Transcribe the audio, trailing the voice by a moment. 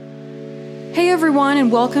Hey everyone,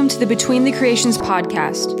 and welcome to the Between the Creations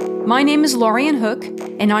podcast. My name is Lorian Hook,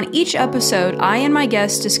 and on each episode, I and my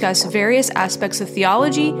guests discuss various aspects of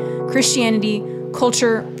theology, Christianity,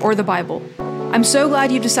 culture, or the Bible. I'm so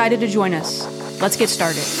glad you decided to join us. Let's get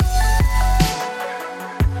started.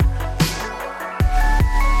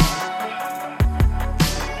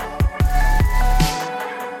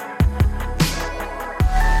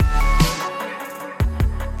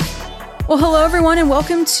 Well, hello everyone, and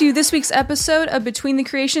welcome to this week's episode of Between the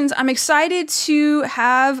Creations. I'm excited to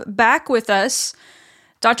have back with us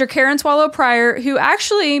Dr. Karen Swallow-Prior, who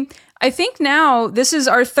actually, I think now this is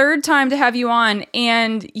our third time to have you on,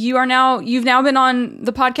 and you've now been on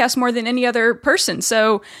the podcast more than any other person.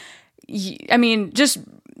 So, I mean, just a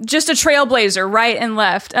trailblazer, right and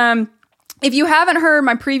left. If you haven't heard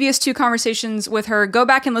my previous two conversations with her, go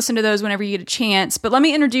back and listen to those whenever you get a chance. But let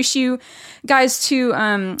me introduce you guys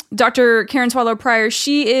to Dr. Karen Swallow-Prior.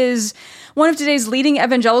 She is one of today's leading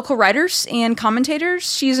evangelical writers and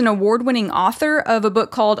commentators. She's an award-winning author of a book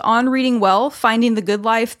called On Reading Well, Finding the Good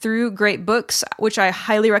Life Through Great Books, which I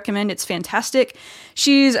highly recommend. It's fantastic.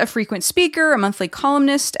 She's a frequent speaker, a monthly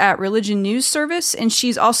columnist at Religion News Service, and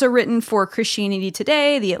she's also written for Christianity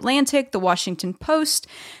Today, The Atlantic, The Washington Post,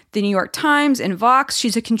 The New York Times, and Vox.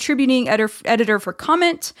 She's a contributing editor for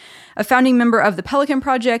Comment, a founding member of the Pelican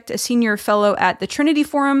Project, a senior fellow at the Trinity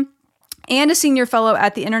Forum, and a senior fellow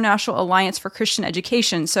at the International Alliance for Christian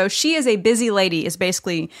Education. So she is a busy lady, is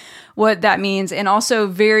basically what that means, and also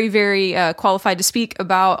very, very qualified to speak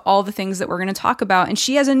about all the things that we're going to talk about. And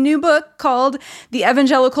she has a new book called The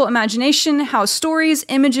Evangelical Imagination: How Stories,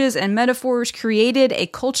 Images, and Metaphors Created a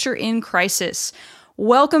Culture in Crisis.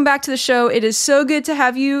 Welcome back to the show. It is so good to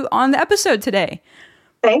have you on the episode today.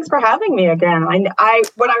 Thanks for having me again.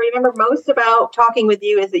 What I remember most about talking with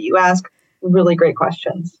you is that you ask really great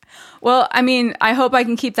questions. Well, I mean, I hope I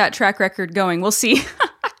can keep that track record going. We'll see.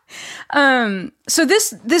 So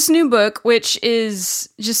this new book, which is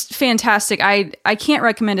just fantastic, I can't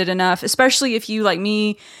recommend it enough, especially if you, like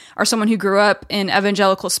me, are someone who grew up in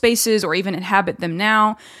evangelical spaces or even inhabit them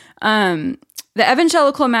now. The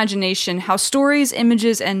Evangelical Imagination: How Stories,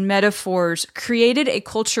 Images, and Metaphors Created a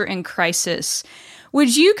Culture in Crisis.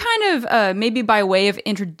 Would you kind of, maybe by way of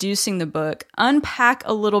introducing the book, unpack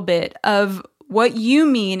a little bit of what you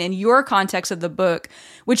mean in your context of the book,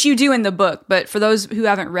 which you do in the book, but for those who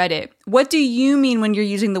haven't read it, what do you mean when you're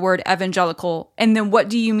using the word evangelical? And then what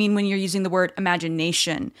do you mean when you're using the word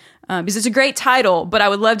imagination? Because it's a great title, but I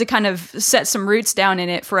would love to kind of set some roots down in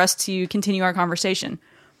it for us to continue our conversation.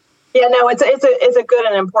 Yeah, no, it's a good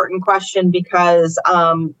and important question because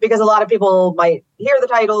a lot of people might hear the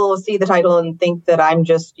title, see the title, and think that I'm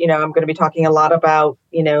just, I'm going to be talking a lot about,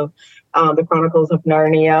 the Chronicles of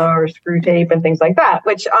Narnia or Screw Tape and things like that,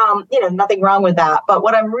 which, nothing wrong with that. But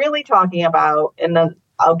what I'm really talking about, and then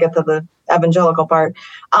I'll get to the evangelical part,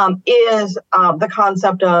 is the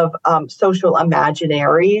concept of social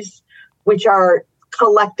imaginaries, which are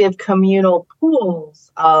collective communal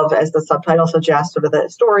pools of, as the subtitle suggests, sort of the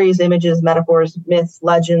stories, images, metaphors, myths,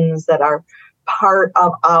 legends that are part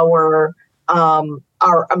of our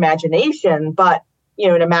imagination. But,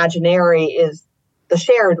 an imaginary is the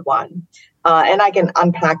shared one. And I can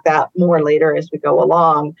unpack that more later as we go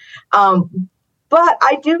along. But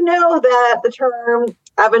I do know that the term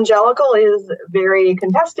evangelical is very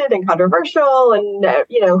contested and controversial. And,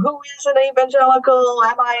 who is an evangelical?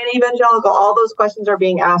 Am I an evangelical? All those questions are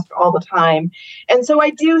being asked all the time. And so I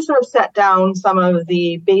do sort of set down some of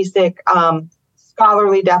the basic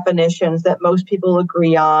scholarly definitions that most people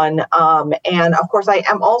agree on. And of course, I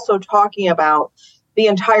am also talking about the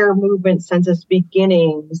entire movement since its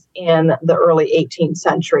beginnings in the early 18th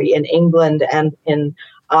century in England and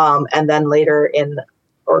then later in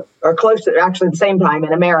or close to actually the same time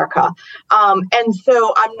in America. And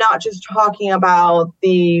so I'm not just talking about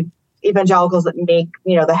the evangelicals that make,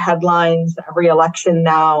 the headlines every election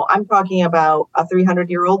now. I'm talking about a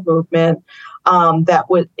 300-year-old movement that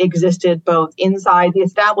existed both inside the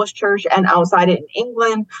established church and outside it in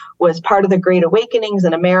England, was part of the Great Awakenings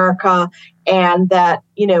in America, and that,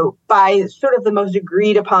 by sort of the most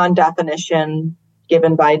agreed upon definition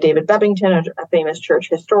given by David Bebbington, a famous church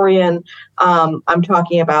historian, I'm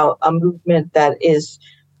talking about a movement that is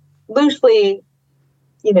loosely,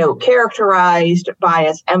 characterized by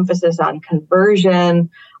its emphasis on conversion,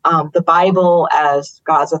 the Bible as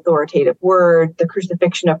God's authoritative word, the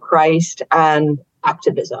crucifixion of Christ, and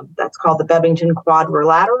activism. That's called the Bebbington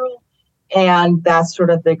Quadrilateral. And that's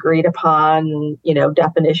sort of the agreed upon,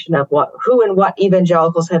 definition of who and what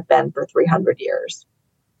evangelicals have been for 300 years.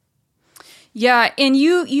 Yeah, and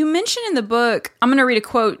you mentioned in the book, I'm going to read a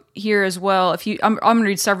quote here as well. I'm going to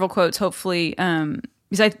read several quotes, hopefully,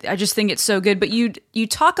 because I just think it's so good. But you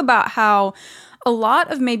talk about how a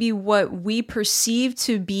lot of maybe what we perceive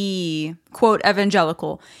to be, quote,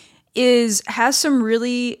 evangelical has some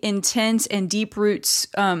really intense and deep roots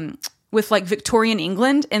with like Victorian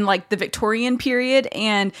England and like the Victorian period.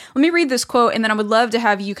 And let me read this quote, and then I would love to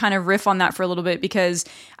have you kind of riff on that for a little bit, because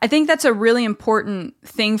I think that's a really important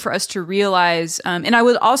thing for us to realize. And I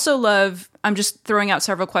would also love, I'm just throwing out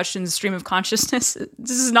several questions, stream of consciousness.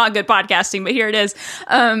 This is not good podcasting, but here it is.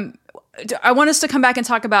 I want us to come back and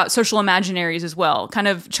talk about social imaginaries as well, kind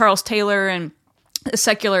of Charles Taylor and a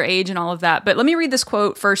secular age and all of that. But let me read this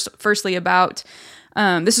quote firstly about,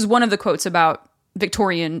 this is one of the quotes about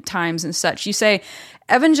Victorian times and such. You say,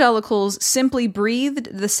 evangelicals simply breathed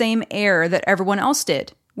the same air that everyone else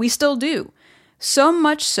did. We still do. So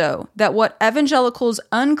much so that what evangelicals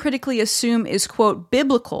uncritically assume is, quote,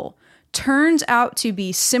 biblical turns out to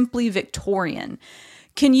be simply Victorian.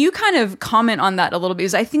 Can you kind of comment on that a little bit?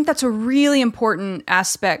 Because I think that's a really important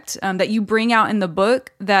aspect that you bring out in the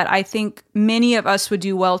book that I think many of us would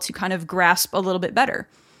do well to kind of grasp a little bit better.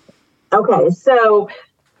 Okay, so,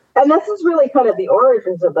 and this is really kind of the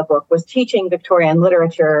origins of the book, was teaching Victorian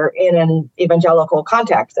literature in an evangelical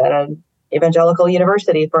context at an evangelical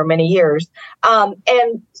university for many years.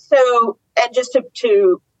 And just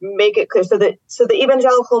to make it clear, so the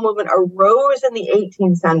evangelical movement arose in the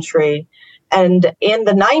 18th century, and in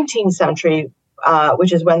the 19th century,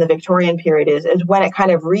 which is when the Victorian period is when it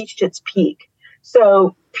kind of reached its peak.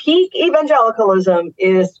 So peak evangelicalism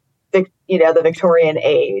is the Victorian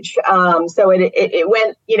age. So it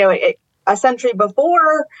went, a century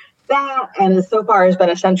before that, and so far has been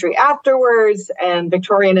a century afterwards, and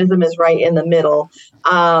Victorianism is right in the middle.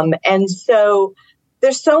 And so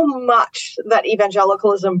there's so much that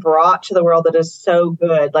evangelicalism brought to the world that is so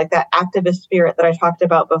good, like that activist spirit that I talked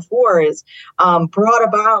about before is brought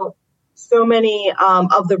about so many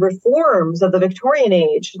of the reforms of the Victorian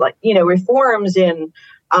age, like, reforms in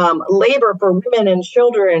labor for women and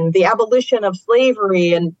children. The abolition of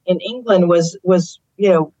slavery in England was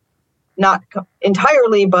not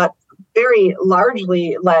entirely, but very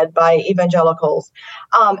largely led by evangelicals.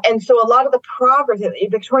 And so a lot of the progress, the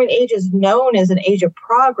Victorian age is known as an age of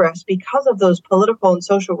progress because of those political and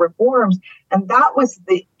social reforms. And that was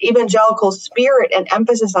the evangelical spirit and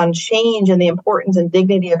emphasis on change and the importance and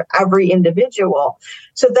dignity of every individual.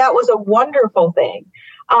 So that was a wonderful thing.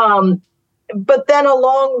 But then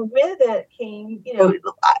along with it came,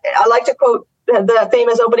 I like to quote the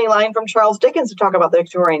famous opening line from Charles Dickens to talk about the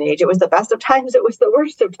Victorian age. It was the best of times, it was the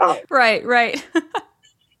worst of times. Right.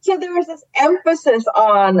 So there was this emphasis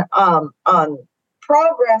on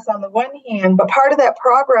progress on the one hand, but part of that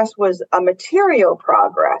progress was a material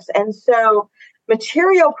progress. And so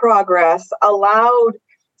material progress allowed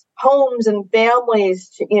homes and families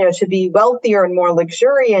to be wealthier and more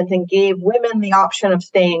luxuriant, and gave women the option of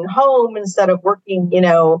staying home instead of working,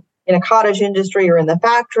 in a cottage industry or in the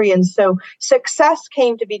factory. And so success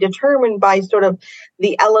came to be determined by sort of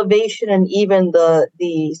the elevation and even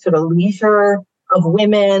the sort of leisure of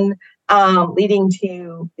women, leading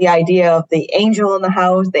to the idea of the angel of the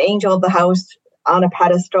house on a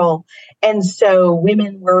pedestal. And so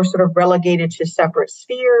women were sort of relegated to separate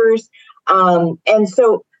spheres. And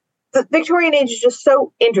so the Victorian age is just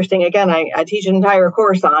so interesting. Again, I teach an entire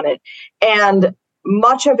course on it. And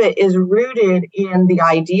much of it is rooted in the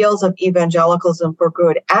ideals of evangelicalism for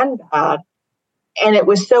good and bad. And it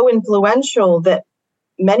was so influential that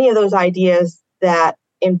many of those ideas that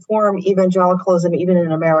inform evangelicalism, even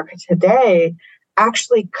in America today,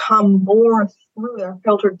 actually come more through, they're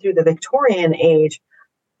filtered through the Victorian age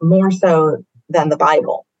more so than the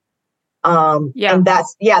Bible. And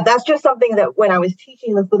that's just something that when I was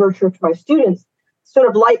teaching this literature to my students, sort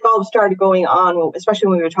of light bulbs started going on, especially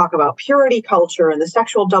when we would talk about purity culture and the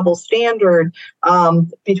sexual double standard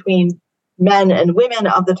between men and women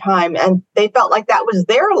of the time. And they felt like that was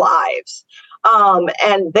their lives.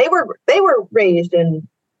 And they were raised in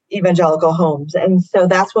evangelical homes. And so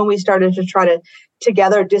that's when we started to try to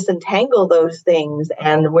together disentangle those things,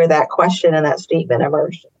 and where that question and that statement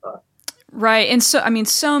emerged. Right. And so,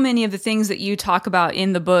 so many of the things that you talk about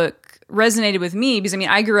in the book resonated with me because,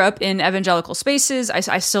 I grew up in evangelical spaces.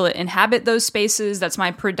 I still inhabit those spaces. That's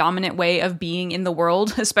my predominant way of being in the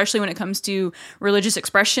world, especially when it comes to religious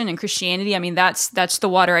expression and Christianity. That's the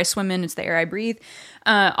water I swim in. It's the air I breathe.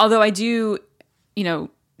 Although I do,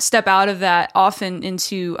 step out of that often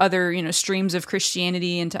into other, streams of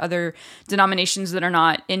Christianity, into other denominations that are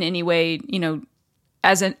not in any way,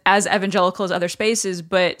 as evangelical as other spaces,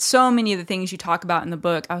 but so many of the things you talk about in the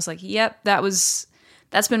book, I was like, yep, that's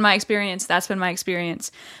been my experience. That's been my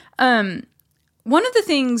experience. One of the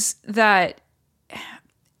things that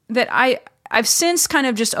I've since kind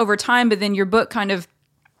of just over time, but then your book kind of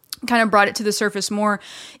brought it to the surface more,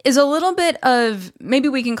 is a little bit of, maybe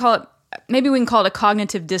we can call it a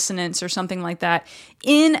cognitive dissonance or something like that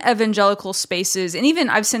in evangelical spaces. And even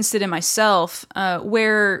I've sensed it in myself,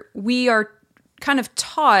 where we are kind of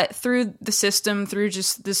taught through the system, through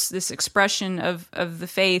just this expression of the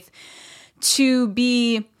faith, to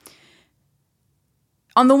be,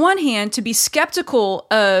 on the one hand, to be skeptical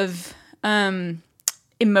of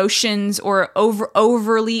emotions or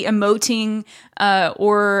overly emoting,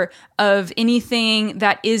 or of anything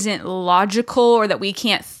that isn't logical or that we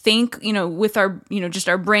can't think, with our, just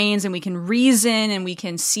our brains, and we can reason and we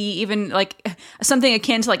can see even like something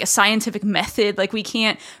akin to like a scientific method. Like we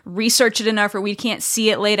can't research it enough, or we can't see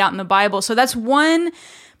it laid out in the Bible. So that's one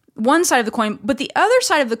side of the coin. But the other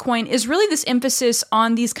side of the coin is really this emphasis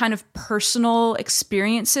on these kind of personal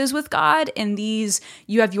experiences with God, and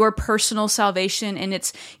you have your personal salvation, and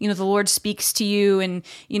it's, the Lord speaks to you, and,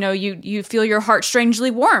 you feel your heart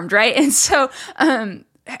strangely warmed, right? And so,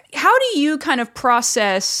 how do you kind of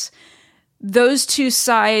process those two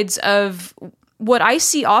sides of what I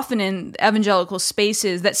see often in evangelical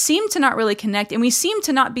spaces that seem to not really connect, and we seem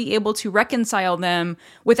to not be able to reconcile them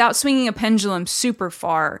without swinging a pendulum super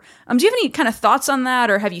far? Do you have any kind of thoughts on that,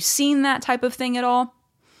 or have you seen that type of thing at all?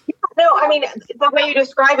 No, I mean, the way you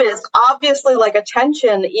describe it is obviously like a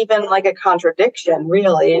tension, even like a contradiction,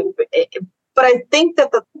 really. But I think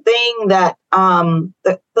that the thing that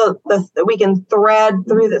that we can thread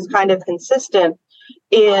through this kind of consistent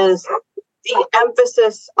is the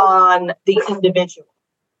emphasis on the individual.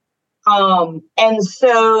 And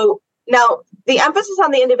so now the emphasis on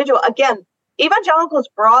the individual, again, evangelicals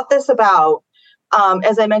brought this about,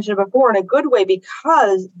 as I mentioned before, in a good way,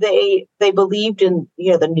 because they believed in,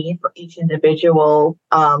 the need for each individual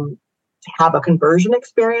to have a conversion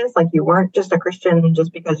experience. Like, you weren't just a Christian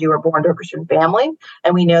just because you were born to a Christian family.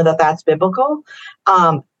 And we know that that's biblical.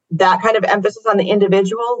 That kind of emphasis on the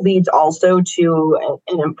individual leads also to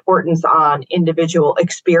an importance on individual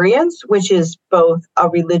experience, which is both a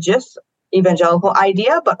religious evangelical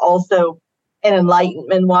idea, but also an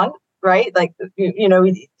enlightenment one, right? Like,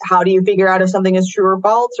 how do you figure out if something is true or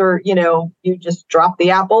false? Or, you just drop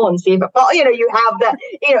the apple and see if it falls. You have that,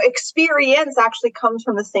 experience actually comes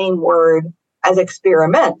from the same word as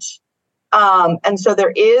experiment. And so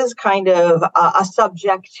there is kind of a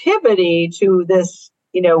subjectivity to this,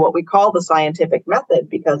 what we call the scientific method,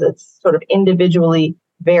 because it's sort of individually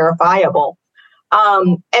verifiable.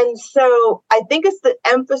 And so I think it's the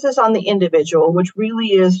emphasis on the individual, which really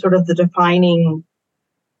is sort of the defining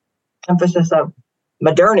emphasis of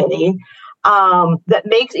modernity, that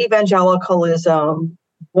makes evangelicalism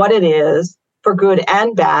what it is, for good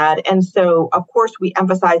and bad. And so, of course, we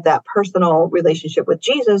emphasize that personal relationship with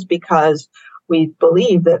Jesus, because we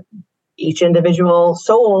believe that each individual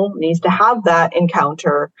soul needs to have that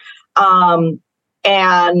encounter.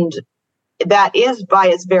 And that is, by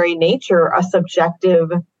its very nature, a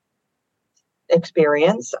subjective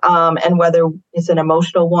experience. And whether it's an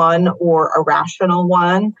emotional one or a rational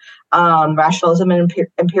one, rationalism and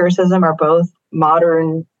empiricism are both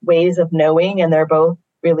modern ways of knowing, and they're both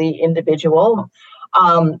really individual.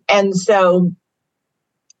 And so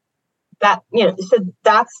that, so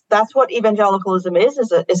that's what evangelicalism is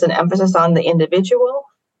an emphasis on the individual.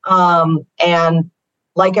 And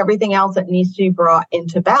like everything else, it needs to be brought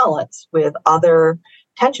into balance with other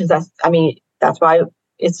tensions. That's why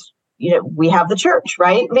it's, we have the church,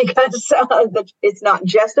 right? Because it's not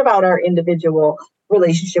just about our individual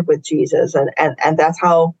relationship with Jesus. And that's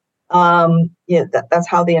how, that's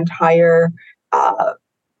how the entire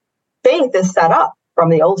faith is set up, from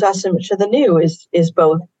the Old Testament to the New, is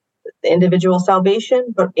both the individual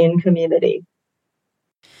salvation, but in community.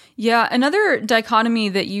 Yeah, another dichotomy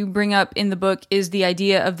that you bring up in the book is the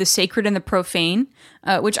idea of the sacred and the profane,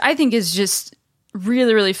 which I think is just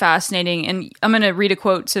really, really fascinating. And I'm going to read a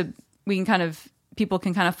quote so people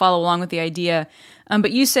can kind of follow along with the idea.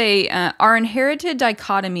 But you say, our inherited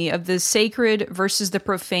dichotomy of the sacred versus the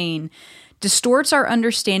profane distorts our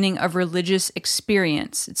understanding of religious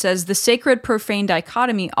experience. It says the sacred-profane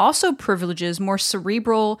dichotomy also privileges more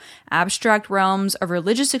cerebral, abstract realms of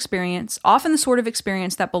religious experience, often the sort of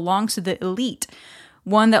experience that belongs to the elite,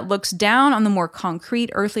 one that looks down on the more concrete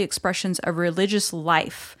earthly expressions of religious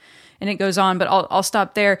life. And it goes on, but I'll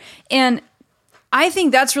stop there. And I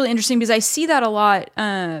think that's really interesting, because I see that a lot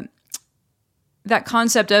that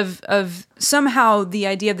concept of somehow the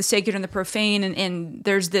idea of the sacred and the profane, and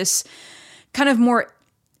there's this kind of more,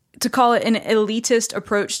 to call it an elitist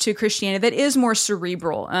approach to Christianity that is more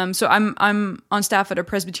cerebral. So I'm on staff at a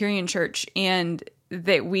Presbyterian church, and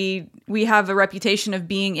that we have a reputation of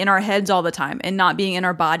being in our heads all the time and not being in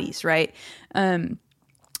our bodies, right? And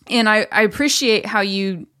I appreciate how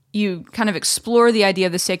you kind of explore the idea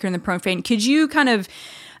of the sacred and the profane. Could you kind of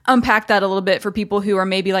unpack that a little bit for people who are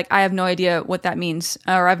maybe like, I have no idea what that means,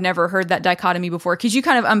 or I've never heard that dichotomy before? Could you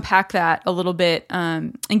kind of unpack that a little bit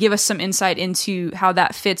and give us some insight into how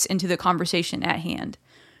that fits into the conversation at hand?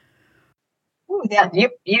 Yeah,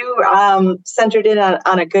 you centered in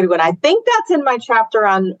on a good one. I think that's in my chapter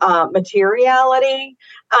on materiality.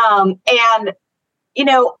 And,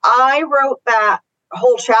 I wrote that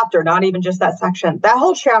whole chapter, not even just that section. That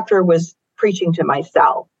whole chapter was preaching to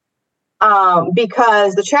myself.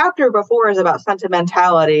 Because the chapter before is about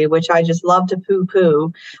sentimentality, which I just love to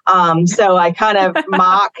poo-poo. So I kind of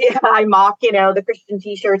mock the Christian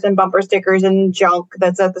t-shirts and bumper stickers and junk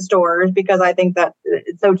that's at the stores, because I think that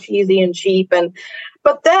it's so cheesy and cheap.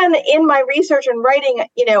 But then in my research and writing,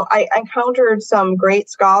 I encountered some great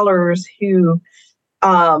scholars who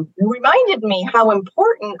reminded me how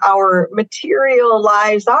important our material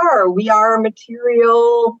lives are. We are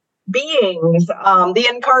material beings. The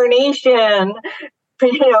incarnation,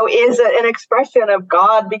 is an expression of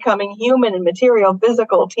God becoming human and material,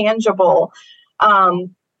 physical, tangible.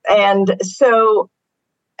 And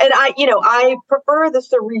I prefer the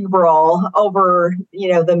cerebral over,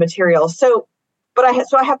 the material. But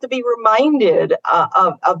I have to be reminded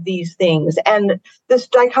of these things. And this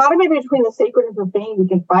dichotomy between the sacred and profane, we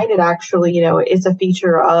can find it actually, is a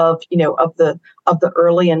feature of the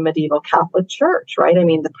early and medieval Catholic Church, right? I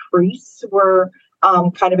mean, the priests were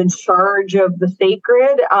kind of in charge of the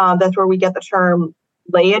sacred. That's where we get the term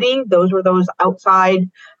laity. Those were those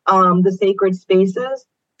outside the sacred spaces.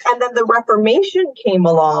 And then the Reformation came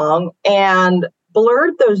along and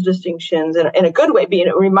blurred those distinctions in a good way.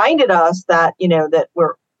 It reminded us that, that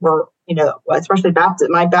we're especially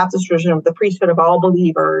my Baptist tradition, of the priesthood of all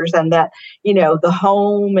believers, and that, the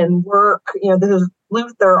home and work, this is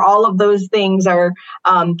Luther, all of those things are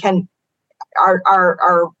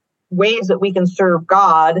ways that we can serve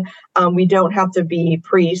God. We don't have to be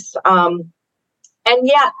priests. And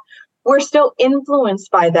yet we're still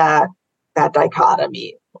influenced by that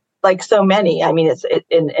dichotomy. Like so many, I mean,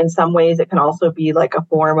 in some ways it can also be like a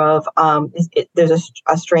form of, there's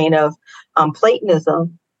a strain of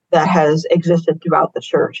Platonism that has existed throughout the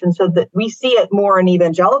church. And so that we see it more in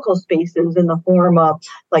evangelical spaces in the form of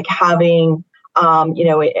like having,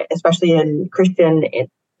 especially in Christian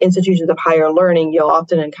institutions of higher learning, you'll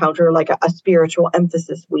often encounter like a spiritual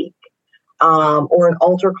emphasis week. Or an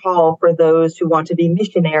altar call for those who want to be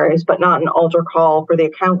missionaries, but not an altar call for the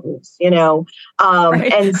accountants,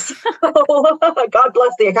 Right. And so, God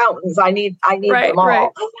bless the accountants. I need them all. Right.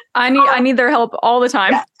 I need their help all the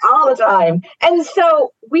time. Yeah, all the time. And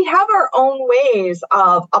so we have our own ways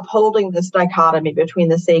of upholding this dichotomy between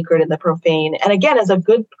the sacred and the profane. And again, as a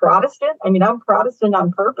good Protestant, I mean, I'm Protestant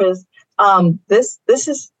on purpose. This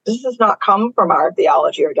does not come from our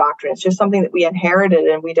theology or doctrine. It's just something that we inherited,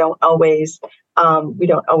 and we don't always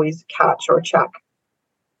catch or check.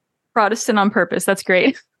 Protestant on purpose. That's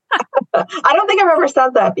great. I don't think I've ever said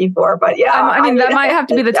that before, but yeah. I mean, that might have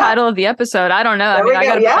to be the title of the episode. I don't know. I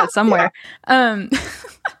got to put that somewhere. Yeah.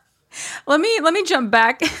 Let me jump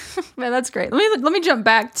back. Man, that's great. Let me jump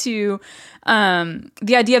back to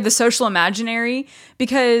the idea of the social imaginary,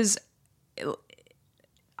 because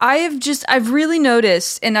I've really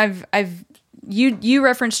noticed, and you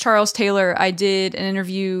referenced Charles Taylor. I did an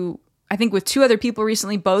interview, I think, with two other people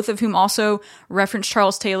recently, both of whom also referenced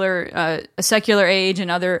Charles Taylor, A Secular Age, and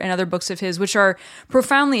other books of his, which are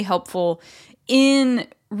profoundly helpful in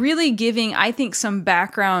really giving, I think, some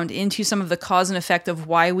background into some of the cause and effect of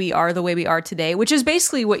why we are the way we are today, which is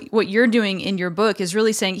basically what you're doing in your book, is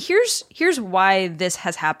really saying, here's why this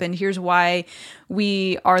has happened. Here's why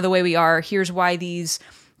we are the way we are. Here's why these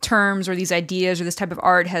terms or these ideas or this type of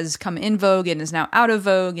art has come in vogue and is now out of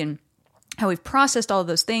vogue, and how we've processed all of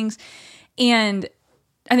those things. And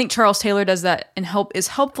I think Charles Taylor does that and is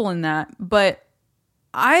helpful in that. But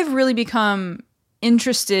I've really become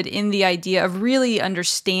interested in the idea of really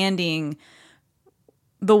understanding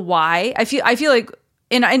the why. I feel like,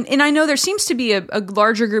 and I know there seems to be a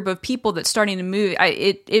larger group of people that's starting to move.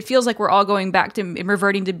 It feels like we're all going back to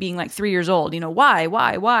reverting to being like 3 years old.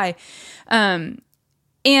 Why?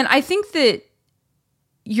 And I think that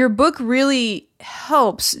your book really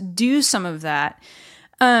helps do some of that.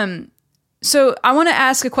 So I want to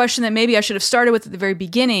ask a question that maybe I should have started with at the very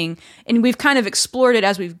beginning, and we've kind of explored it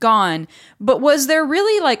as we've gone, but was there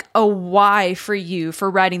really like a why for you for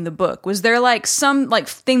writing the book? Was there like some like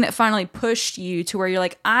thing that finally pushed you to where you're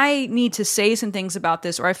like, I need to say some things about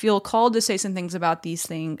this, or I feel called to say some things about these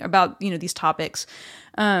things, about, these topics?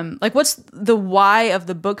 Like what's the why of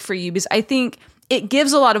the book for you? Because I think it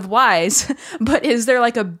gives a lot of whys, but is there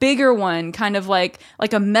like a bigger one, kind of like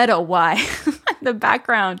a meta why, the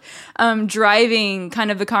background, driving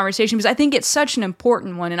kind of the conversation? Because I think it's such an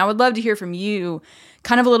important one, and I would love to hear from you,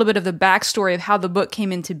 kind of a little bit of the backstory of how the book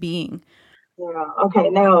came into being. Yeah. Okay.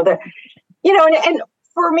 No, and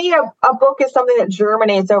for me, a book is something that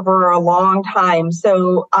germinates over a long time.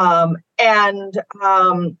 So, so there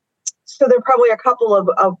are probably a couple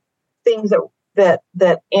of things that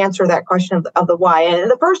answer that question of the why. And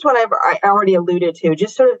the first one I already alluded to,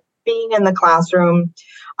 just sort of being in the classroom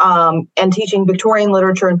and teaching Victorian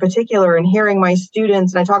literature in particular, and hearing my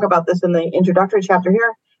students, and I talk about this in the introductory chapter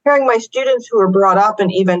here, hearing my students who were brought up in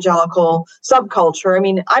evangelical subculture. I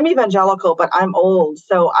mean, I'm evangelical, but I'm old.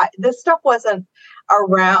 So this stuff wasn't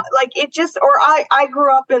around, like it just, or I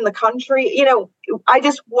grew up in the country, I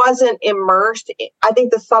just wasn't immersed. I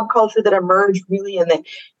think the subculture that emerged really in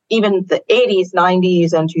even the 80s,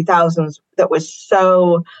 90s, and 2000s, that was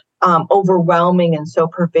so overwhelming and so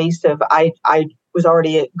pervasive. I was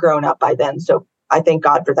already grown up by then, so I thank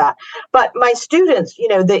God for that. But my students,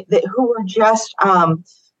 they who were just, and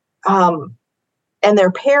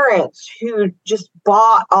their parents who just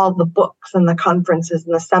bought all the books and the conferences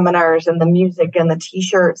and the seminars and the music and the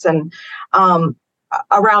T-shirts and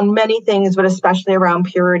around many things, but especially around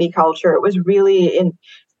purity culture. It was really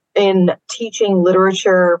in teaching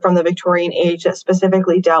literature from the Victorian age that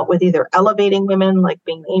specifically dealt with either elevating women, like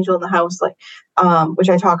being the angel in the house, like which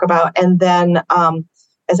I talk about, and then,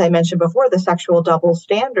 as I mentioned before, the sexual double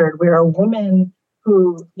standard, where a woman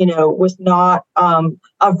who was not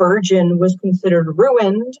a virgin was considered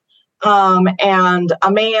ruined, and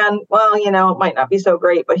a man, well, it might not be so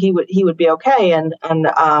great, but he would be okay. And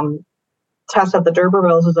Tess of the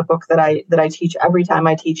D'Urbervilles is a book that I teach every time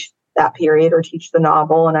I teach that period or teach the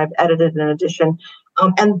novel, and I've edited an edition.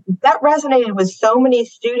 And that resonated with so many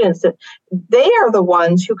students that they are the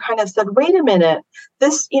ones who kind of said, wait a minute,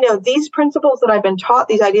 these principles that I've been taught,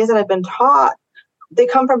 these ideas that I've been taught, they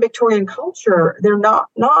come from Victorian culture. They're not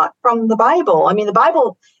from the Bible. I mean, the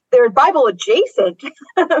Bible, they're Bible adjacent,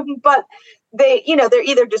 but they're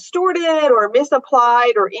either distorted or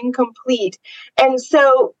misapplied or incomplete. And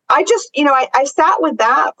so I just, I sat with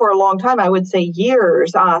that for a long time. I would say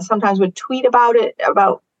years, sometimes would tweet about it,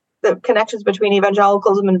 about the connections between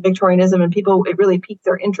evangelicalism and Victorianism, and people, it really piqued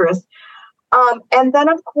their interest. And then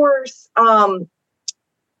of course, let's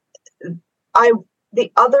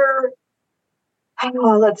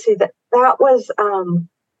see, that was,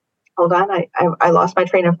 hold on, I lost my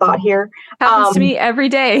train of thought here. Happens to me every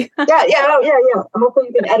day. Yeah. Hopefully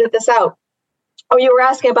you can edit this out. Oh, you were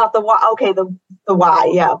asking about the why. Okay, the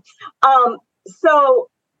why, yeah. So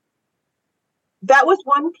that was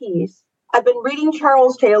one piece. I've been reading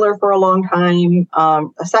Charles Taylor for a long time,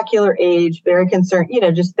 a secular age, very concerned,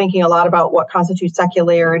 just thinking a lot about what constitutes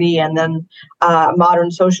secularity, and then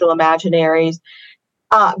modern social imaginaries.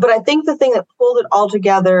 But I think the thing that pulled it all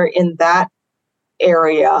together in that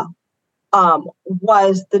area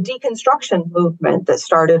was the deconstruction movement that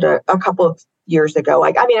started a couple of years ago.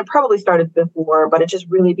 It probably started before, but it just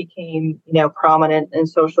really became, prominent in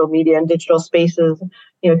social media and digital spaces,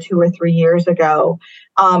 2 or 3 years ago.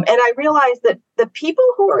 And I realized that the people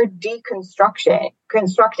who are constructing,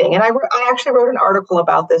 and I actually wrote an article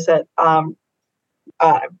about this at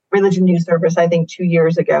Religion News Service, I think 2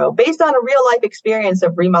 years ago, based on a real life experience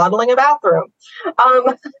of remodeling a bathroom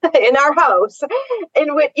in our house,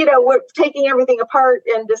 in which, we're taking everything apart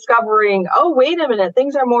and discovering, oh, wait a minute,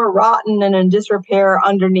 things are more rotten and in disrepair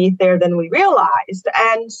underneath there than we realized.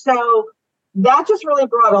 And so that just really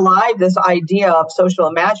brought alive this idea of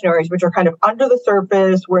social imaginaries, which are kind of under the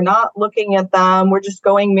surface. We're not looking at them. We're just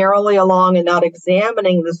going merrily along and not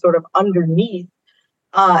examining the sort of underneath.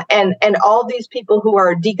 And all these people who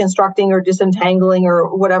are deconstructing or disentangling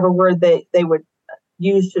or whatever word they would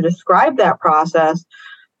use to describe that process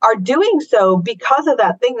are doing so because of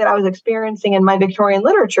that thing that I was experiencing in my Victorian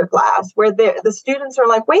literature class, where the students are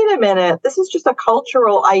like, wait a minute, this is just a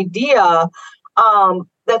cultural idea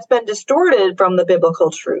that's been distorted from the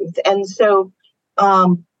biblical truth. And so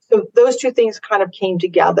those two things kind of came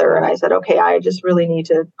together, and I said, okay, I just really need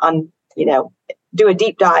to do a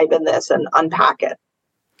deep dive in this and unpack it.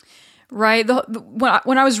 Right.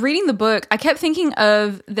 When I was reading the book, I kept thinking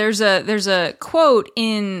of there's a quote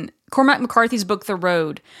in Cormac McCarthy's book, The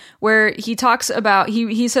Road, where he talks about,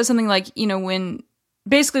 he says something like, when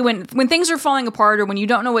things are falling apart, or when you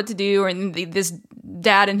don't know what to do, or this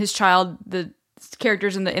dad and his child, the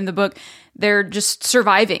characters in the book, they're just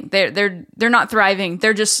surviving. They're not thriving.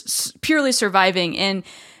 They're just purely surviving, and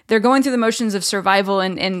they're going through the motions of survival.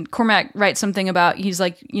 And Cormac writes something about, he's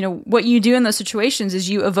like, what you do in those situations is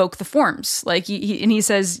you evoke the forms. Like he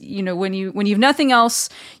says, when you've nothing else,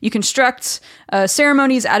 you construct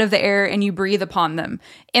ceremonies out of the air and you breathe upon them.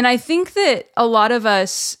 And I think that a lot of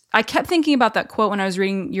us, I kept thinking about that quote when I was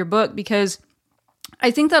reading your book, because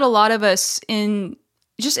I think that a lot of us in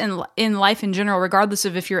life in general, regardless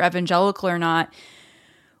of if you're evangelical or not,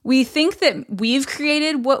 we think that we've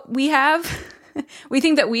created what we have. We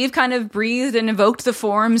think that we've kind of breathed and evoked the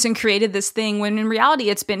forms and created this thing, when in reality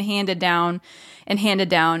it's been handed down and handed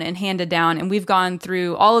down and handed down. And we've gone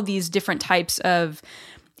through all of these different types of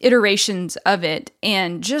iterations of it.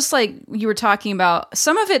 And just like you were talking about,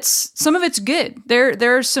 some of it's good.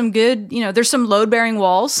 There are some good, there's some load bearing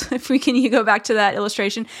walls. If you go back to that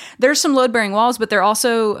illustration, there's some load bearing walls, but there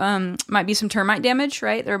also might be some termite damage,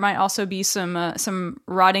 right? There might also be some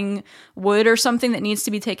rotting wood or something that needs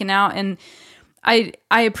to be taken out. And I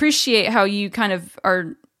appreciate how you kind of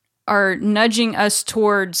are nudging us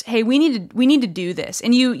towards, hey, we need to do this.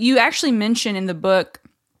 And you actually mention in the book,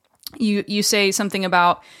 you say something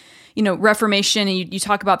about, Reformation, and you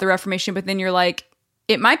talk about the Reformation, but then you're like,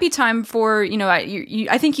 it might be time for,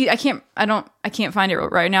 I can't find it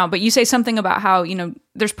right now, but you say something about how,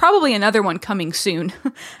 there's probably another one coming soon,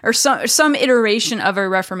 or some iteration of a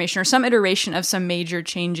Reformation, or some iteration of some major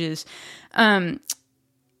changes.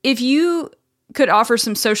 If you could offer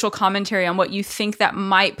some social commentary on what you think that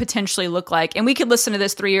might potentially look like. And we could listen to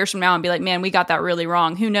this 3 years from now and be like, man, we got that really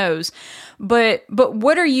wrong. Who knows? But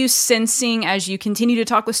what are you sensing as you continue to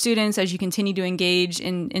talk with students, as you continue to engage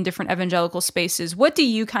in different evangelical spaces? What do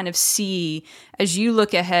you kind of see as you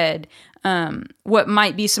look ahead? What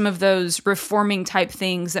might be some of those reforming type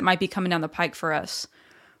things that might be coming down the pike for us?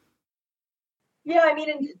 Yeah, I mean,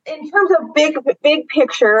 in terms of big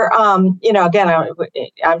picture, again,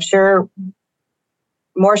 I'm sure,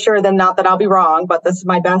 more sure than not that I'll be wrong, but this is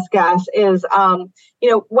my best guess, is,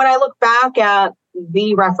 when I look back at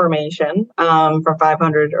the Reformation from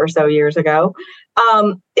 500 or so years ago,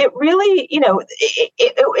 it really,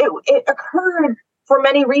 it occurred for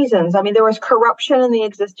many reasons. I mean, there was corruption in the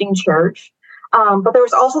existing church, but there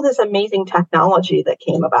was also this amazing technology that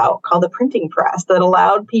came about called the printing press that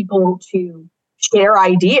allowed people to share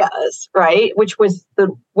ideas, right? Which was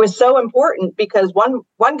so important, because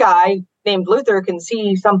one guy named Luther can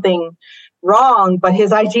see something wrong, but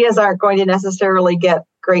his ideas aren't going to necessarily get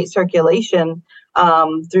great circulation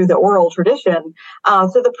through the oral tradition.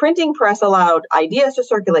 So the printing press allowed ideas to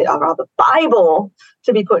circulate, allowed the Bible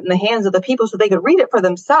to be put in the hands of the people so they could read it for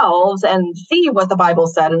themselves and see what the Bible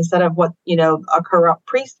said, instead of what, a corrupt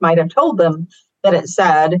priest might have told them that it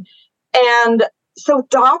said. And so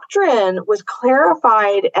doctrine was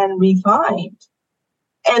clarified and refined.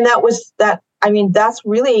 And that's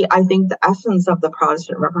really, I think, the essence of the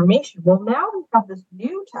Protestant Reformation. Well, now we have this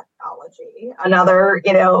new technology, another,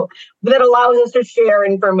 that allows us to share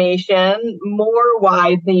information more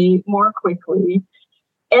widely, more quickly.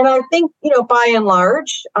 And I think, by and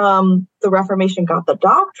large, the Reformation got the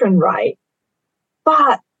doctrine right,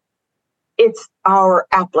 but it's our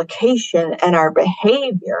application and our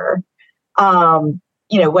behavior,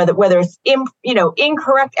 whether it's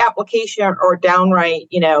incorrect application or downright,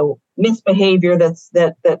 misbehavior that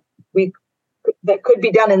could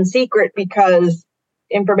be done in secret because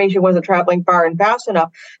information wasn't traveling far and fast enough.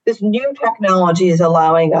 This new technology is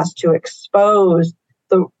allowing us to expose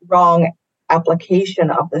the wrong application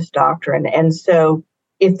of this doctrine. And so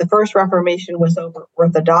if the first Reformation was over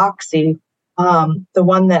orthodoxy, the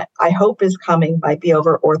one that I hope is coming might be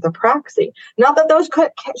over orthopraxy. Not that those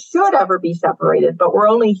should ever be separated, but we're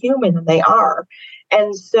only human, and they are.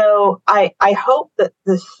 And so I hope that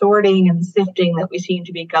the sorting and sifting that we seem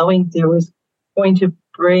to be going through is going to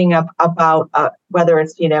bring up about whether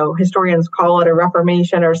it's, historians call it a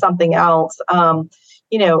reformation or something else,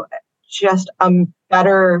 just a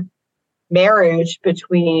better marriage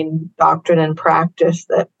between doctrine and practice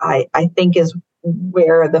that I think is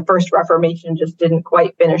where the first Reformation just didn't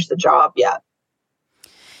quite finish the job yet.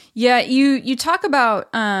 Yeah, you talk about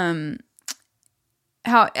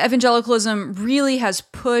how evangelicalism really has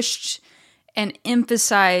pushed and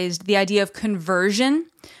emphasized the idea of conversion,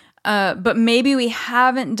 but maybe we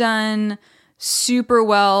haven't done super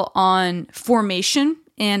well on formation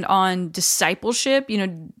and on discipleship.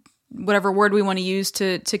 whatever word we want to use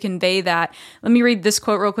to convey that. Let me read this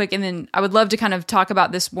quote real quick, and then I would love to kind of talk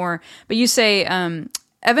about this more. But you say,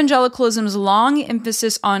 evangelicalism's long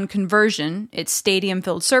emphasis on conversion, its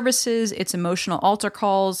stadium-filled services, its emotional altar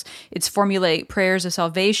calls, its formulaic prayers of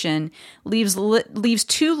salvation, leaves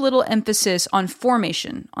too little emphasis on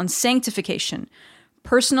formation, on sanctification.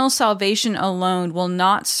 Personal salvation alone will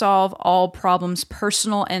not solve all problems,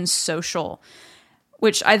 personal and social,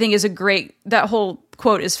 which I think is that whole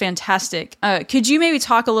quote is fantastic. Could you maybe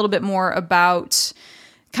talk a little bit more about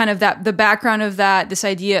kind of the background of that, this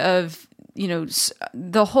idea of,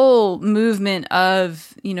 the whole movement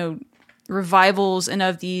of, revivals and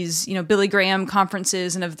of these, Billy Graham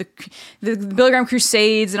conferences and of the Billy Graham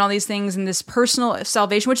crusades and all these things, and this personal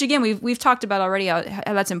salvation, which again, we've talked about already how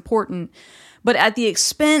that's important, but at the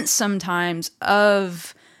expense sometimes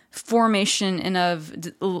of formation and of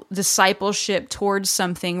discipleship towards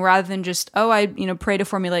something, rather than just, I prayed a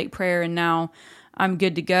formulaic prayer and now I'm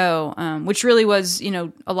good to go, which really was,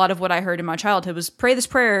 a lot of what I heard in my childhood was pray this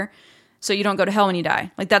prayer so you don't go to hell when you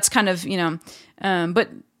die. Like that's kind of, but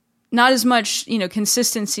not as much,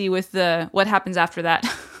 consistency with what happens after that.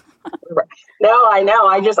 No, I know.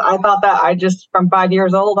 I thought that from 5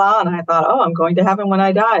 years old on, I thought, I'm going to heaven when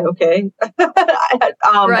I die. Okay.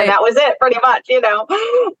 Right. And that was it pretty much,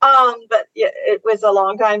 but it was a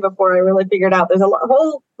long time before I really figured out there's a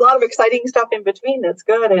whole lot of exciting stuff in between that's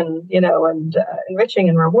good and, and enriching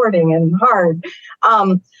and rewarding and hard.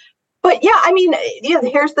 But yeah,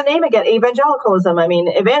 here's the name again, evangelicalism.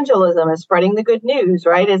 Evangelism is spreading the good news,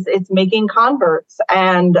 right? It's making converts.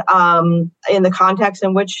 And in the context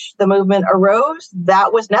in which the movement arose,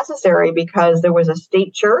 that was necessary because there was a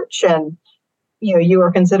state church and, you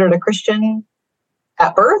were considered a Christian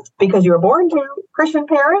at birth because you were born to Christian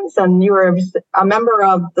parents and you were a member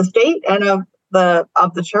of the state and of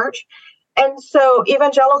the church. And so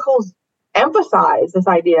evangelicals emphasize this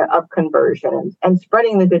idea of conversion and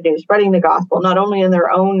spreading the good news, spreading the gospel, not only in their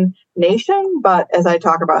own nation, but as I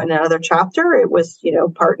talk about in another chapter, it was,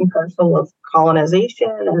 part and parcel of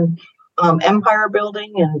colonization and empire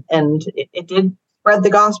building. And it did spread the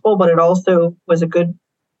gospel, but it also was a good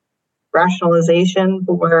rationalization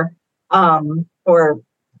for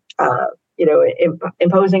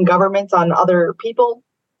imposing governments on other people.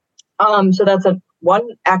 So that's one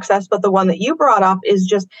access, but the one that you brought up is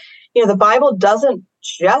just, the Bible doesn't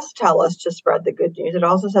just tell us to spread the good news. It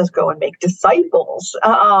also says go and make disciples.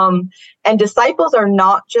 And disciples are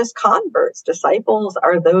not just converts. Disciples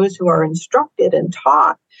are those who are instructed and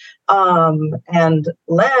taught and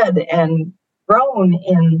led and grown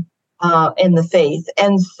in the faith.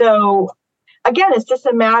 And so, again, it's just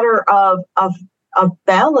a matter of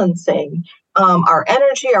balancing our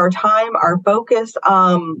energy, our time, our focus.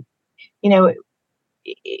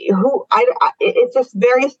 It's just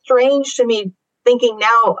very strange to me thinking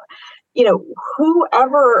now,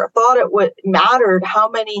 whoever thought it mattered how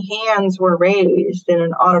many hands were raised in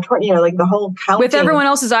an auditorium, like the whole counting. With everyone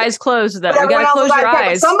else's eyes closed, though. You got to close your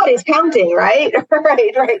eyes. Somebody's counting, right?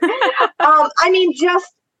 right.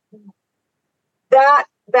 Just that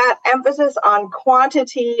emphasis on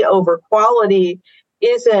quantity over quality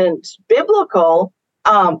isn't biblical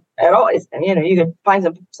at all. You could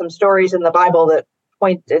find some stories in the Bible that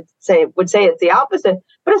would say it's the opposite,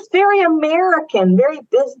 but it's very American, very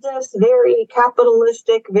business, very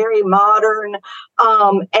capitalistic, very modern.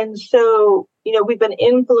 And so, we've been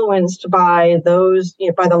influenced by those,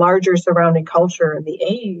 by the larger surrounding culture and the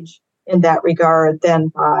age in that regard than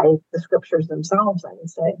by the scriptures themselves, I would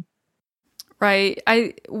say. Right.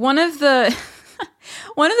 One of the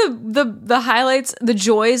highlights, the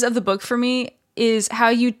joys of the book for me is how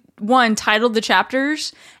you, one, titled the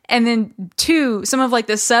chapters, and then two, some of like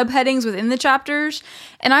the subheadings within the chapters.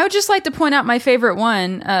 And I would just like to point out my favorite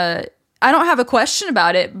one. I don't have a question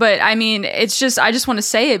about it, but it's just, I just want to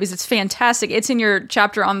say it because it's fantastic. It's in your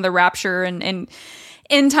chapter on the rapture and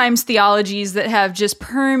end times theologies that have just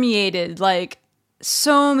permeated like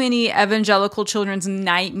so many evangelical children's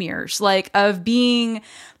nightmares, like of being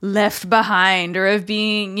left behind or of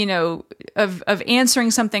being, of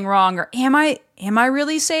answering something wrong, or am I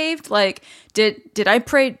really saved? Like, did I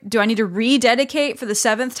pray? Do I need to rededicate for the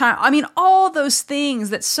seventh time? All those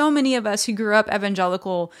things that so many of us who grew up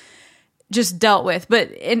evangelical just dealt with.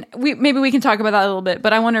 But maybe we can talk about that a little bit.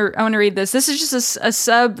 But I want to read this. This is just a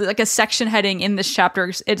section heading in this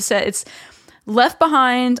chapter. It says it's left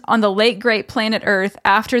behind on the late great planet Earth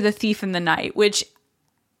after the thief in the night, which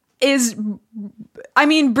is,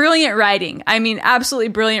 brilliant writing. Absolutely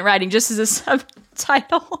brilliant writing, just as a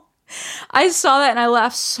subtitle. I saw that and I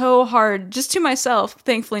laughed so hard, just to myself.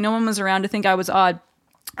 Thankfully, no one was around to think I was odd.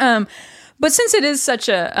 But since it is such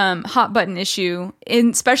a hot button issue,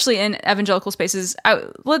 especially in evangelical spaces,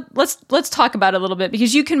 let's talk about it a little bit,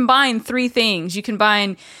 because you combine three things. You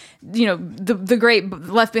combine, the great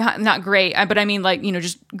Left Behind, not great, but I mean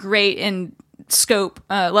just great in scope,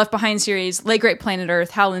 Left Behind series, Late Great Planet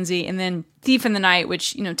Earth, Hal Lindsey, and then Thief in the Night,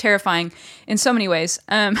 which, terrifying in so many ways,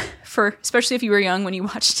 especially if you were young when you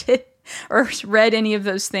watched it or read any of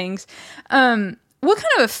those things. What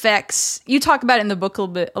kind of effects, you talk about it in the book a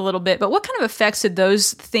little bit, but what kind of effects did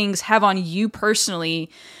those things have on you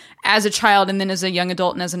personally as a child and then as a young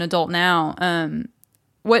adult and as an adult now?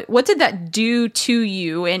 What did that do to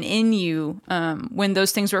you and in you when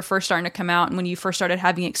those things were first starting to come out and when you first started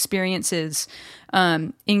having experiences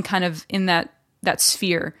in that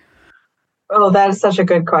sphere? Oh, that is such a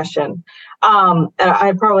good question. And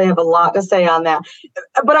I probably have a lot to say on that.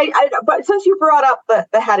 But since you brought up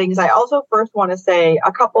the headings, I also first want to say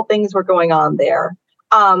a couple things were going on there.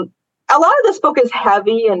 A lot of this book is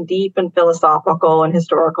heavy and deep and philosophical and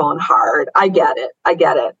historical and hard. I get it. I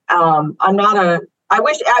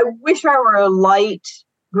wish I were a light,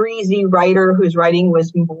 breezy writer whose writing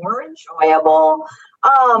was more enjoyable.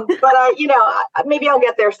 But maybe I'll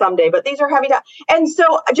get there someday, but these are heavy. And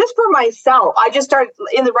so just for myself, I just started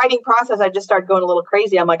in the writing process. I just started going a little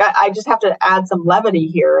crazy. I'm like, I just have to add some levity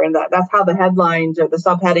here. And that's how the headlines or the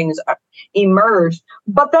subheadings emerged.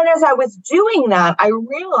 But then as I was doing that, I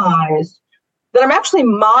realized that I'm actually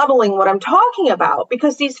modeling what I'm talking about,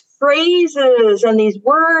 because these phrases and these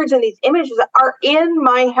words and these images are in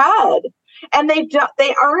my head. And they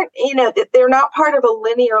aren't, they're not part of a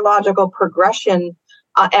linear logical progression.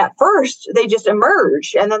 At first, they just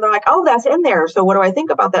emerge, and then they're like, oh, that's in there. So what do I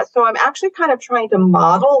think about that? So I'm actually kind of trying to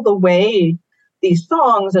model the way these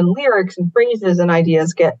songs and lyrics and phrases and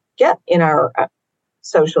ideas get in our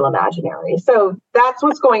social imaginary. So that's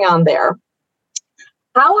what's going on there.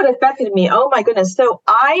 How it affected me, oh my goodness. So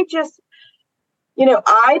I just,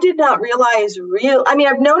 I did not realize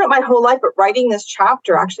I've known it my whole life, but writing this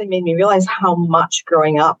chapter actually made me realize how much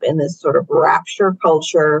growing up in this sort of rapture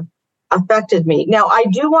culture affected me. Now, I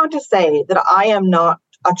do want to say that I am not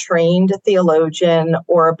a trained theologian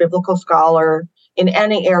or a biblical scholar in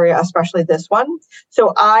any area, especially this one.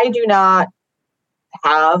 So I do not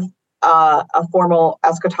have a formal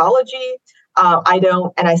eschatology. I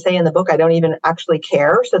don't, and I say in the book, I don't even actually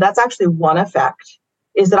care. So that's actually one effect,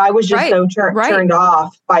 is that I was just turned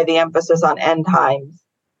off by the emphasis on end times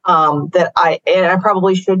that I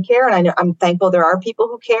probably should care. And I'm thankful there are people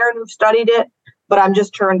who care and who've studied it, but I'm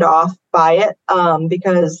just turned off by it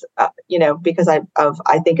because I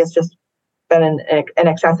think it's just been an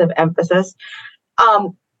excessive emphasis.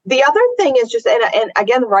 The other thing is just, and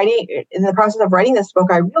again, writing in the process of writing this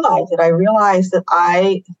book, I realized that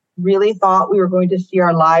I really thought we were going to see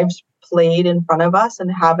our lives played in front of us in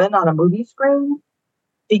heaven on a movie screen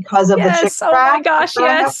because of the chick tract. Oh my gosh,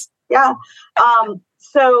 yes. Yeah.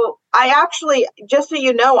 So I actually, just so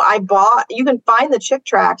you know, you can find the chick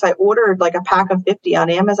tracts. I ordered like a pack of 50 on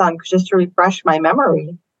Amazon just to refresh my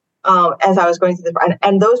memory as I was going through this.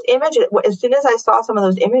 And those images, as soon as I saw some of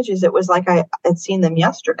those images, it was like I had seen them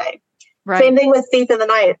yesterday. Right. Same thing with Thief in the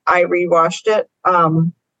Night. I rewatched it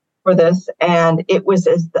for this, and it was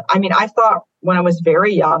I thought when I was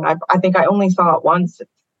very young, I think I only saw it once,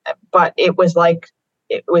 but it was like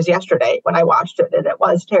it was yesterday when I watched it, and it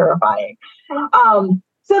was terrifying.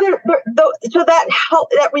 So that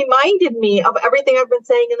helped. That reminded me of everything I've been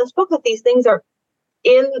saying in this book, that these things are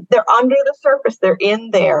they're under the surface, they're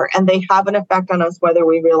in there, and they have an effect on us whether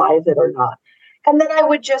we realize it or not. And then I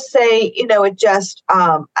would just say, it just,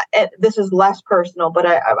 this is less personal, but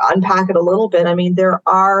I unpack it a little bit. I mean, there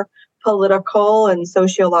are political and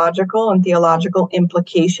sociological and theological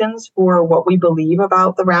implications for what we believe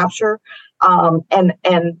about the rapture.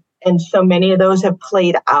 And so many of those have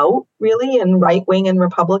played out really in right-wing and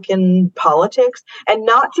Republican politics, and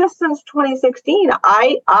not just since 2016.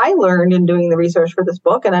 I learned in doing the research for this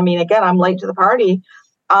book, and I mean, again, I'm late to the party,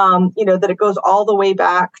 that it goes all the way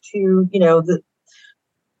back to, the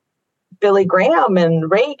Billy Graham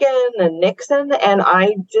and Reagan and Nixon, and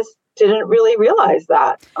I just didn't really realize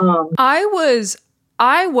that. I was,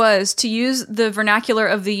 to use the vernacular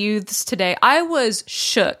of the youths today, I was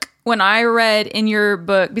shook when I read in your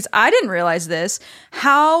book, because I didn't realize this,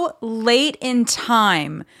 how late in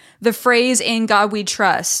time the phrase "in God we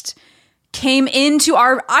trust" came into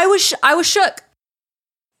I was shook.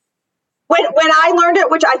 When I learned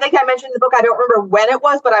it, which I think I mentioned in the book, I don't remember when it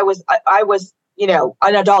was, but I was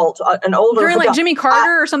an adult, an older. During like Jimmy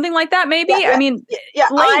Carter or something like that, maybe. Yeah, I mean, yeah,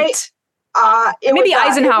 late. Maybe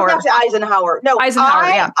Eisenhower. Eisenhower. No,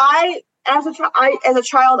 Eisenhower. as a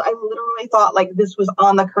child, I literally thought like this was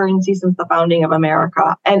on the currency since the founding of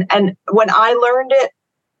America. And when I learned it,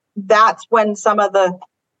 that's when some of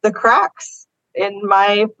the cracks in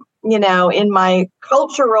my, in my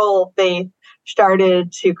cultural faith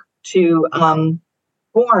started to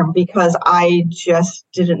form, because I just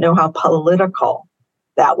didn't know how political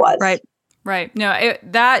that was. Right. No,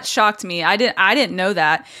 that shocked me. I didn't know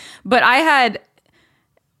that, but I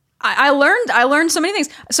learned so many things.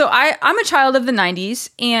 So I'm a child of the 90s,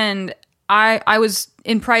 and I was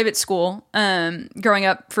in private school growing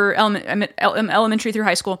up for elementary through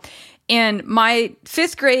high school. And my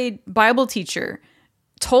 5th grade Bible teacher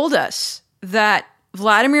told us that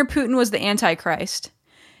Vladimir Putin was the Antichrist,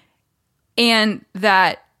 and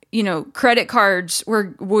that, credit cards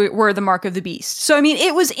were the mark of the beast. So, I mean,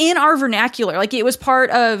 it was in our vernacular. Like, it was part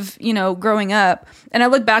of, growing up. And I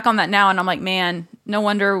look back on that now and I'm like, man, no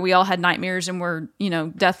wonder we all had nightmares and were,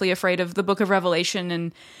 deathly afraid of the book of Revelation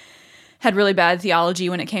and had really bad theology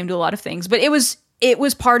when it came to a lot of things. But it was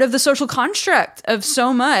part of the social construct of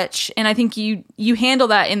so much. And I think you handle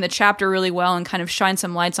that in the chapter really well and kind of shine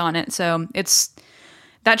some lights on it. So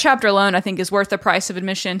that chapter alone, I think, is worth the price of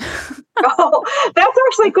admission. Oh, that's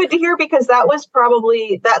actually good to hear, because that was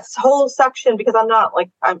probably that whole section, because I'm not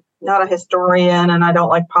a historian and I don't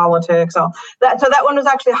like politics. So that one was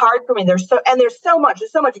actually hard for me. There's so much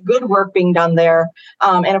good work being done there.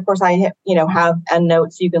 And of course I, have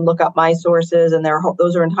endnotes. You can look up my sources, and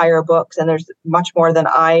those are entire books, and there's much more than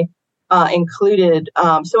I included.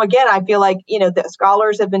 So again, I feel like, the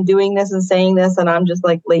scholars have been doing this and saying this, and I'm just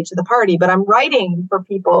like late to the party, but I'm writing for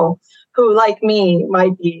people who, like me,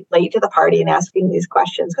 might be late to the party and asking these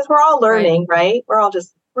questions, because we're all learning, right? We're all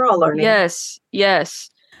learning. Yes.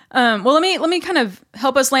 Well, let me kind of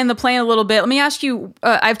help us land the plane a little bit. Let me ask you,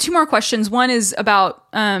 I have 2 more questions. One is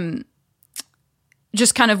about,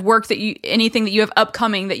 just kind of work anything that you have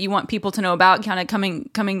upcoming that you want people to know about, kind of coming,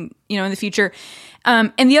 in the future.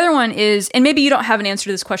 And the other one is, and maybe you don't have an answer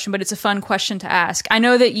to this question, but it's a fun question to ask. I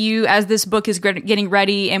know that you, as this book is getting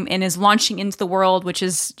ready and is launching into the world, which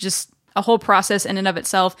is just a whole process in and of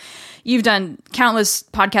itself, you've done countless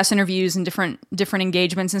podcast interviews and different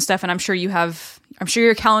engagements and stuff. And I'm sure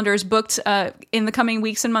your calendar is booked in the coming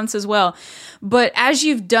weeks and months as well. But as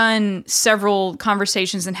you've done several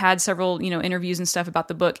conversations and had several, interviews and stuff about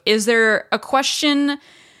the book, is there a question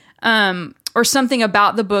or something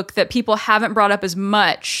about the book that people haven't brought up as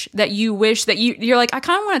much that you wish that you're like, I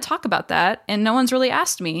kind of want to talk about that and no one's really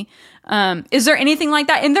asked me? Is there anything like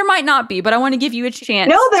that? And there might not be, but I want to give you a chance.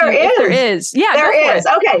 No, there is. There is. Yeah, there is.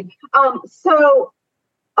 Okay. So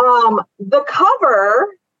the cover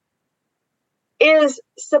is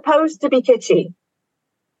supposed to be kitschy.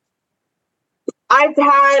 I've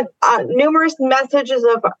had numerous messages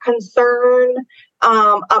of concern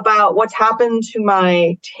about what's happened to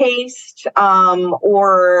my taste,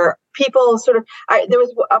 or people sort of. There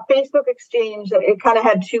was a Facebook exchange that it kind of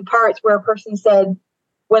had 2 parts, where a person said,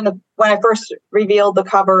 when I first revealed the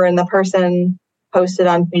cover, and the person posted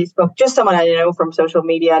on Facebook, just someone I know from social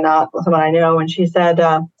media, not someone I know, and she said,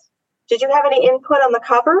 "Did you have any input on the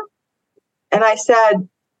cover?" And I said,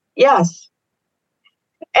 "Yes."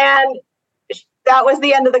 And that was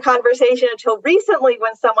the end of the conversation, until recently,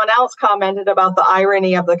 when someone else commented about the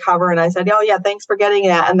irony of the cover. And I said, "Oh yeah, thanks for getting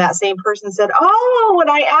that." And that same person said, "Oh, when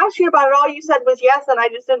I asked you about it, all you said was yes, and I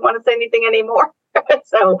just didn't want to say anything anymore."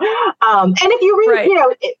 So, and if you read, right.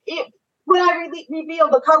 When I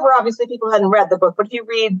revealed the cover, obviously people hadn't read the book, but if you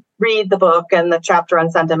read the book and the chapter on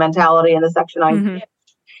sentimentality and the section on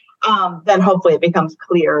then hopefully it becomes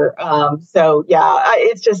clear. So yeah,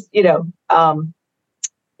 it's just,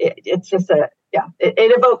 it's just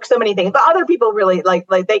it evokes so many things, but other people really like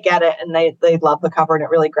they get it, and they love the cover, and it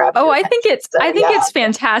really grabs. Oh, I think it's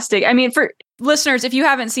fantastic. I mean, for listeners, if you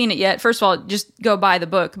haven't seen it yet, first of all, just go buy the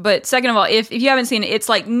book. But second of all, if you haven't seen it, it's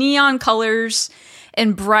like neon colors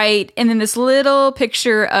and bright, and then this little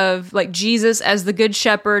picture of like Jesus as the good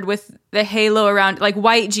shepherd with the halo around, like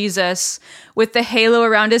white Jesus with the halo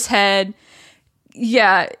around his head.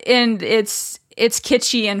 Yeah, and it's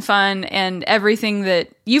kitschy and fun, and everything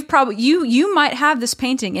that you've probably you might have this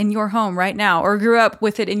painting in your home right now, or grew up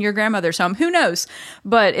with it in your grandmother's home. Who knows?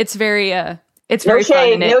 But it's very it's very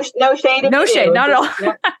shade, fun. No shade. No shade, not at all.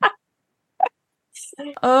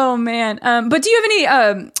 Oh man. But do you have any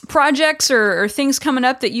projects or things coming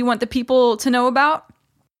up that you want the people to know about?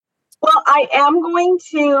 Well, I am going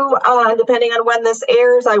to, depending on when this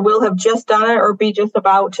airs, I will have just done it or be just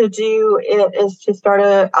about to do it, is to start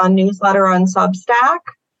a newsletter on Substack.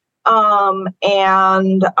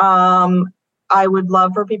 And I would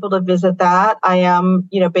love for people to visit that. I am,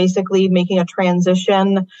 basically making a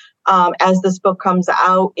transition as this book comes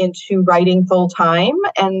out into writing full time.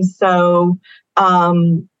 And so,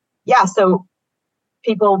 so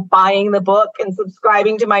people buying the book and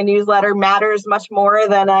subscribing to my newsletter matters much more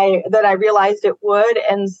than I realized it would.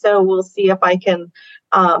 And so we'll see if I can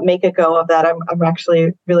make a go of that. I'm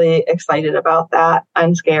actually really excited about that.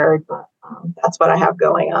 I'm scared, but that's what I have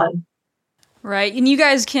going on. Right. And you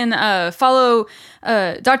guys can follow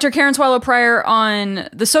Dr. Karen Swallow Prior on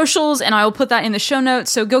the socials, and I will put that in the show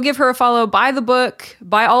notes. So go give her a follow, buy the book,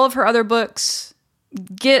 buy all of her other books.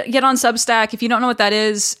 Get on Substack. If you don't know what that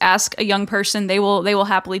is, ask a young person. They will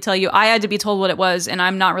happily tell you. I had to be told what it was, and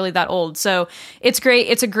I'm not really that old. So it's great.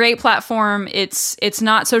 It's a great platform. It's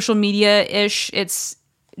not social media-ish. It's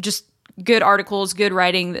just good articles, good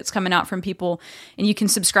writing that's coming out from people, and you can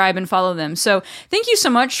subscribe and follow them. So thank you so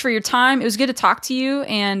much for your time. It was good to talk to you,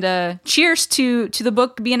 and cheers to the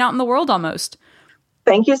book being out in the world almost.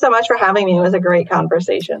 Thank you so much for having me. It was a great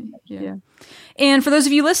conversation. Yeah. And for those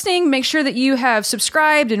of you listening, make sure that you have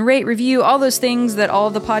subscribed and rate, review, all those things that all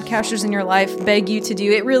the podcasters in your life beg you to do.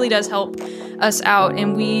 It really does help us out.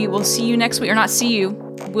 And we will see you next week, or not see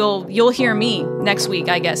you. You'll hear me next week,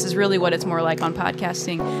 I guess, is really what it's more like on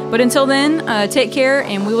podcasting. But until then, take care,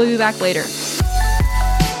 and we will be back later.